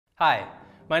Hi,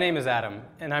 my name is Adam,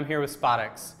 and I'm here with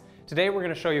Skytech. Today we're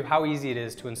going to show you how easy it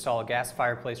is to install a gas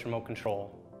fireplace remote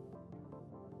control.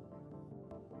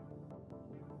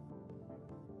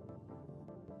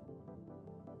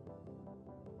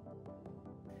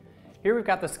 Here we've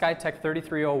got the Skytech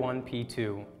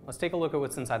 3301P2. Let's take a look at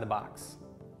what's inside the box.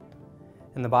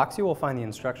 In the box you will find the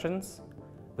instructions,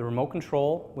 the remote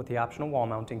control with the optional wall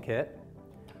mounting kit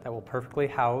that will perfectly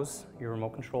house your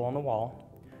remote control on the wall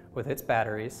with its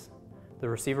batteries, the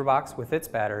receiver box with its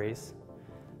batteries,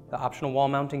 the optional wall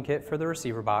mounting kit for the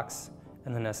receiver box,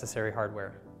 and the necessary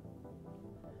hardware.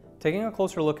 Taking a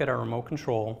closer look at our remote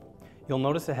control, you'll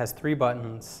notice it has 3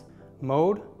 buttons: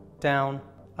 mode, down,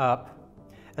 up,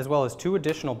 as well as 2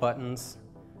 additional buttons,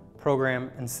 program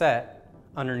and set,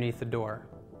 underneath the door.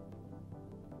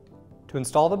 To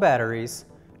install the batteries,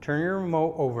 turn your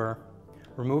remote over,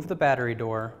 remove the battery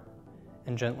door,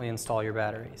 and gently install your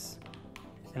batteries,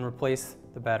 and replace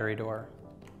the battery door.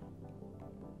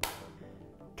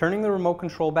 Turning the remote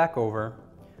control back over,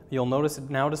 you'll notice it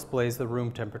now displays the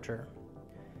room temperature.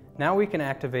 Now we can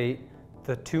activate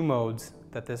the 2 modes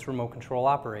that this remote control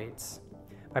operates.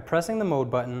 By pressing the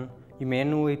mode button, you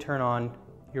manually turn on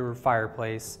your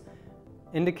fireplace,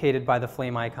 indicated by the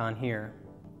flame icon here.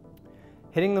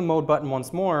 Hitting the mode button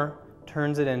once more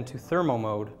turns it into thermal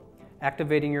mode,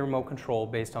 activating your remote control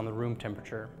based on the room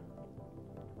temperature.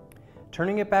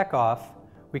 Turning it back off,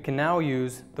 we can now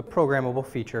use the programmable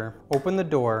feature, open the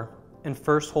door, and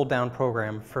first hold down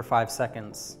program for 5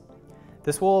 seconds.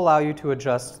 This will allow you to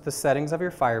adjust the settings of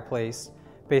your fireplace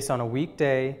based on a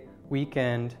weekday,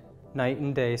 weekend, night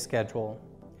and day schedule.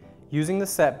 Using the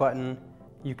set button,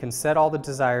 you can set all the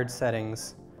desired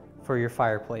settings for your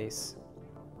fireplace.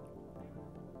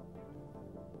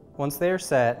 Once they are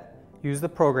set, use the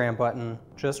program button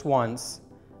just once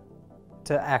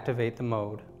to activate the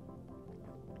mode.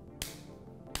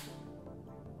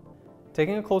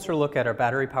 Taking a closer look at our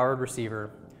battery-powered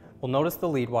receiver, we'll notice the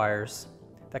lead wires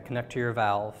that connect to your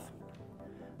valve.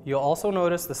 You'll also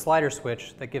notice the slider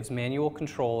switch that gives manual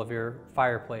control of your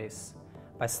fireplace.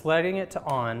 By sliding it to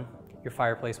on, your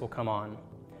fireplace will come on,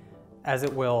 as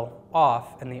it will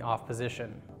off in the off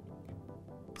position.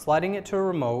 Sliding it to a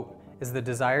remote is the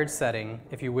desired setting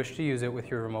if you wish to use it with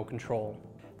your remote control.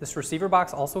 This receiver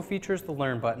box also features the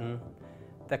Learn button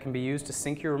that can be used to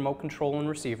sync your remote control and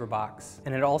receiver box,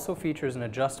 and it also features an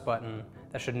Adjust button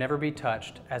that should never be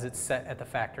touched as it's set at the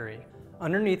factory.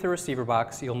 Underneath the receiver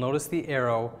box, you'll notice the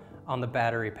arrow on the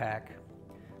battery pack.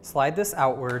 Slide this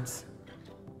outwards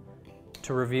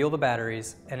to reveal the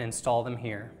batteries and install them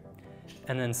here,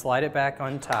 and then slide it back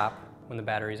on top when the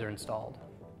batteries are installed.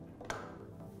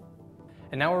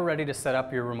 And now we're ready to set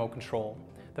up your remote control.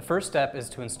 The first step is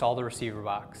to install the receiver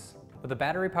box. With a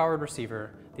battery-powered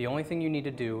receiver, the only thing you need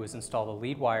to do is install the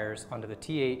lead wires onto the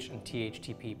TH and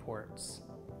THTP ports.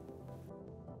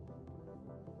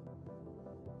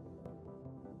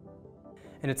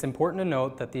 And it's important to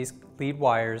note that these lead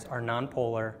wires are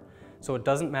non-polar, so it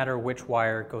doesn't matter which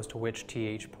wire goes to which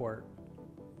TH port.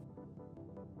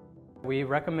 We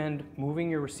recommend moving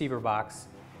your receiver box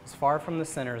as far from the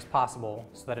center as possible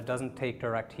so that it doesn't take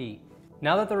direct heat.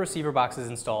 Now that the receiver box is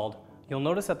installed, you'll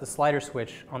notice that the slider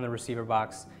switch on the receiver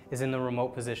box is in the remote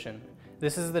position.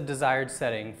 This is the desired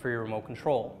setting for your remote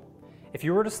control. If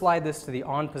you were to slide this to the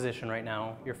on position right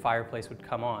now, your fireplace would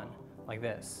come on, like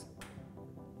this.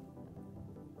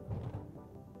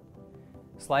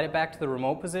 Slide it back to the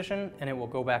remote position and it will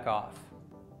go back off.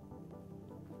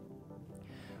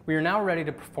 We are now ready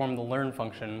to perform the Learn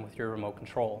function with your remote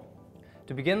control.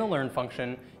 To begin the Learn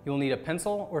function, you'll need a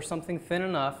pencil or something thin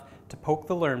enough to poke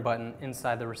the Learn button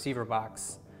inside the receiver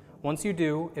box. Once you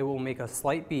do, it will make a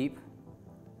slight beep,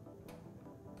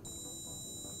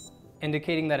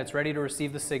 indicating that it's ready to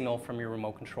receive the signal from your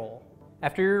remote control.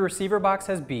 After your receiver box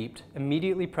has beeped,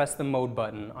 immediately press the mode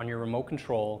button on your remote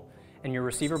control and your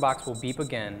receiver box will beep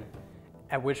again,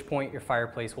 at which point your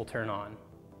fireplace will turn on.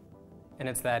 And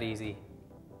it's that easy.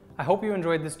 I hope you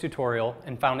enjoyed this tutorial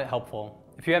and found it helpful.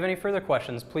 If you have any further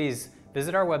questions, please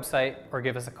visit our website or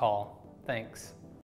give us a call. Thanks.